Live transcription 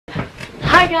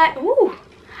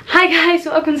Hi guys,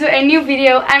 welcome to a new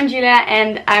video. I'm Julia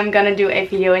and I'm gonna do a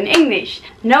video in English.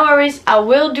 No worries, I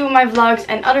will do my vlogs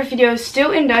and other videos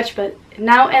still in Dutch, but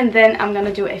now and then I'm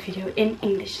gonna do a video in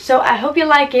English. So I hope you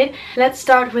like it. Let's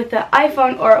start with the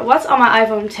iPhone or what's on my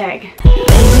iPhone tag.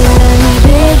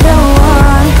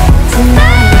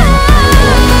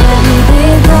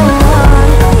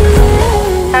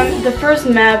 The first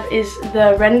map is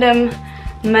the random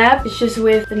map. It's just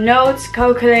with the notes,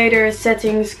 calculator,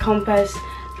 settings, compass,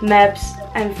 maps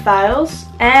and files,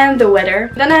 and the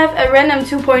weather. Then I have a random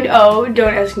 2.0,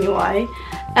 don't ask me why.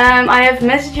 I have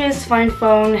messages, find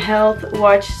phone, health,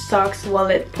 watch, stocks,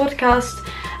 wallet, podcast,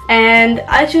 and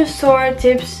iTunes store,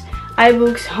 tips,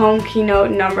 iBooks, home, keynote,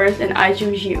 numbers, and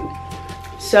iTunes U.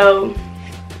 So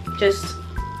just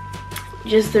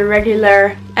the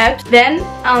regular apps. Then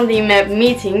on the map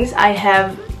meetings I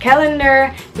have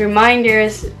calendar,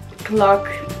 reminders, clock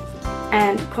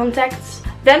and contacts.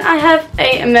 Then I have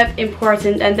a map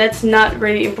important, and that's not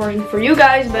really important for you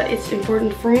guys, but it's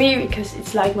important for me because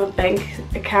it's like my bank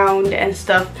account and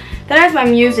stuff. Then I have my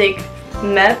music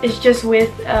map. It's just with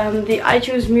the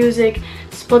iTunes Music,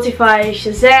 Spotify,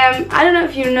 Shazam. I don't know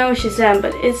if you know Shazam,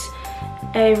 but it's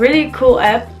a really cool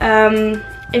app.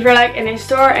 If you're like in a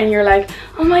store and you're like,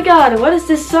 oh my god, what is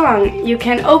this song? You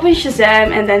can open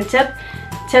Shazam and then tap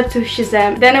to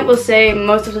Shazam. Then it will say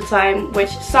most of the time which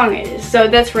song it is. So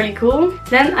that's really cool.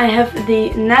 Then I have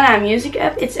the Nana music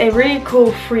app. It's a really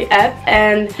cool free app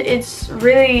and it's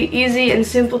really easy and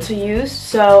simple to use.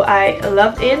 So I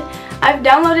love it. I've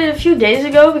downloaded it a few days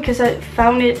ago because I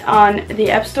found it on the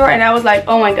App Store and I was like,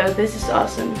 oh my god, this is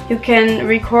awesome. You can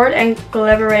record and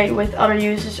collaborate with other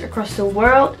users across the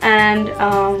world, and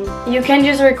you can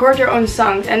just record your own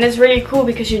songs, and it's really cool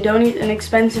because you don't need an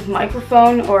expensive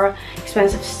microphone or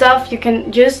expensive stuff. You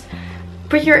can just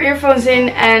put your earphones in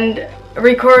and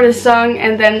record a song,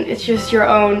 and then it's just your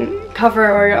own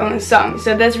cover or your own song.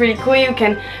 So that's really cool. You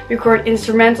can record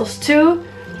instrumentals too.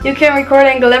 You can record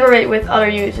and collaborate with other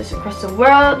users across the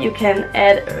world. You can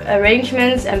add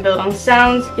arrangements and build on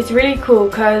sounds. It's really cool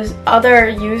because other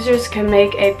users can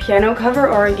make a piano cover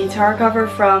or a guitar cover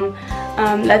from,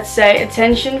 let's say,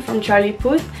 Attention from Charlie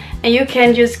Puth, and you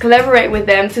can just collaborate with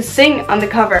them to sing on the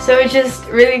cover. So it's just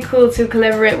really cool to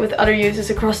collaborate with other users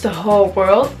across the whole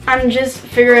world. I'm just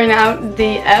figuring out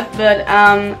the app, but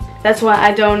that's why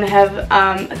I don't have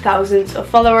thousands of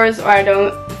followers, or I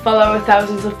don't follow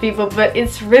thousands of people, but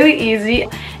it's really easy,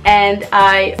 and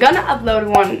I'm gonna upload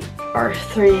 1 or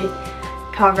 3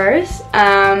 covers.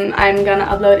 I'm gonna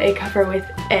upload a cover with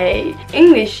a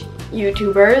English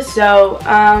YouTuber, so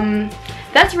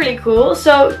that's really cool.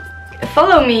 So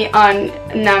follow me on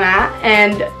Nana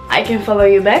and I can follow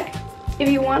you back if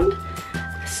you want.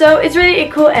 So it's really a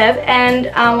cool app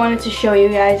and I wanted to show you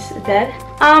guys that.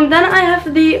 Then I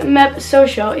have the Map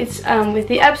Social. It's with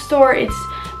the App Store. It's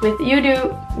with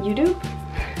YouTube.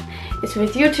 It's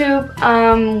with YouTube,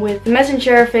 with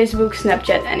Messenger, Facebook,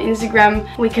 Snapchat and Instagram.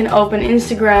 We can open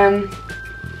Instagram.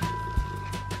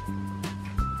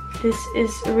 This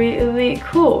is really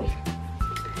cool.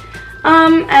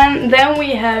 And then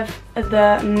we have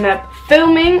the Map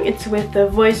Filming. It's with the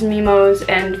voice memos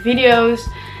and videos.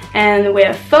 And we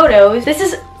have photos. This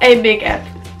is a big app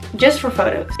just for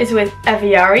photos. It's with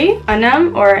Aviary,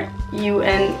 Anam or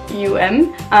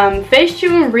UNUM,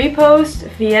 Facetune, Repost,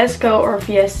 Viesco or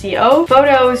VSCO,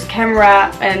 Photos,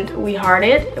 Camera, and We Heart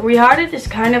It. We Heart It is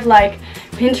kind of like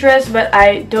Pinterest, but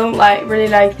I don't really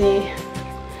like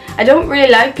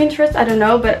Pinterest, I don't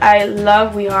know, but I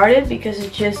love We Heart It because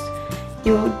it's just,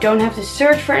 you don't have to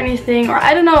search for anything, or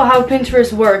I don't know how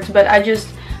Pinterest works, but I just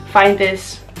find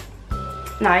this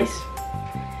nice.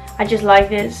 I just like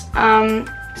this.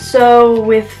 So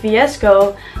with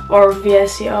Viesco or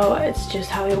VSCO, it's just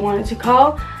how you want it to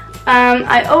call.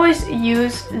 I always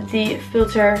use the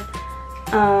filter,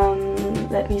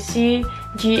 let me see,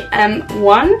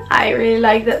 GM1. I really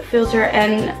like that filter,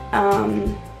 and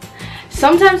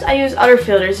sometimes I use other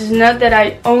filters. It's not that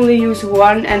I only use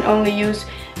one and only use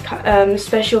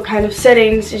special kind of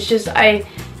settings. It's just I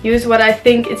use what I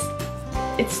think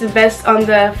it's the best on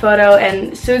the photo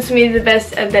and suits me the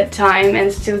best at that time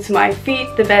and suits my feet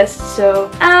the best.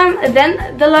 So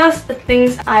then the last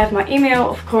things, I have my email,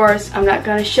 of course. I'm not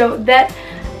gonna show that.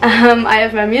 I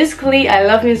have my Musical.ly. I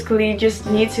love Musical.ly. Just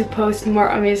need to post more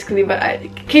on Musical.ly, but I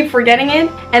keep forgetting it.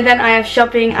 And then I have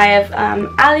shopping. I have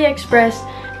AliExpress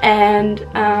and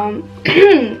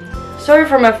sorry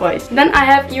for my voice. Then I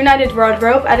have United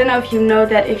Wardrobe. I don't know if you know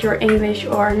that if you're English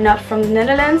or not from the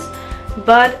Netherlands,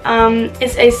 but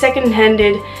it's a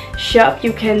second-handed shop.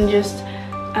 You can just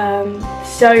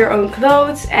sell your own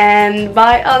clothes and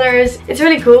buy others. It's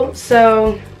really cool,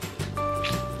 so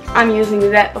I'm using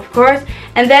that, of course.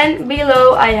 And then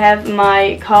below I have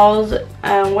my calls,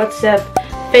 WhatsApp,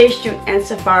 Facetune and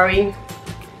Safari.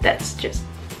 That's just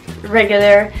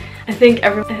regular. I think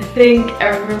everyone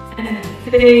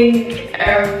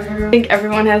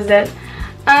has that.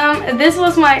 This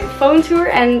was my phone tour,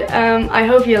 and I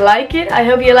hope you like it. I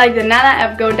hope you like the Nana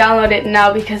app. Go download it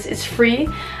now because it's free.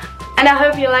 And I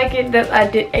hope you like it that I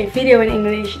did a video in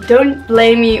English. Don't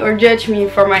blame me or judge me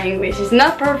for my English. It's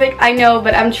not perfect, I know,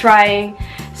 but I'm trying.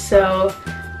 So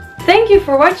thank you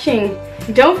for watching.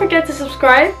 Don't forget to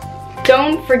subscribe.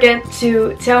 Don't forget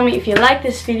to tell me if you like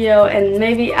this video, and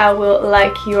maybe I will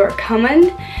like your comment.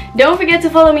 Don't forget to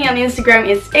follow me on Instagram.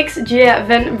 It's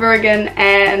xjuliavanbergen,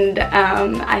 and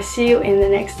I see you in the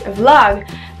next vlog.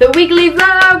 The weekly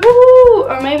vlog! Woo!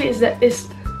 Or maybe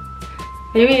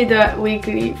maybe the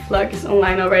weekly vlog is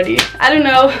online already. I don't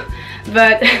know.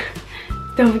 But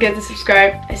don't forget to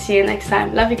subscribe. I see you next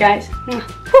time. Love you guys. Woo!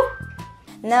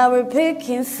 Now we're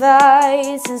picking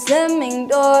fights and slamming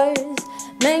doors,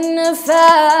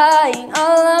 magnifying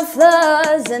all our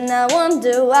flaws, and I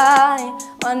wonder why,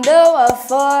 wonder what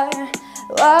for,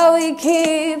 why we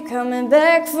keep coming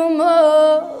back for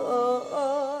more.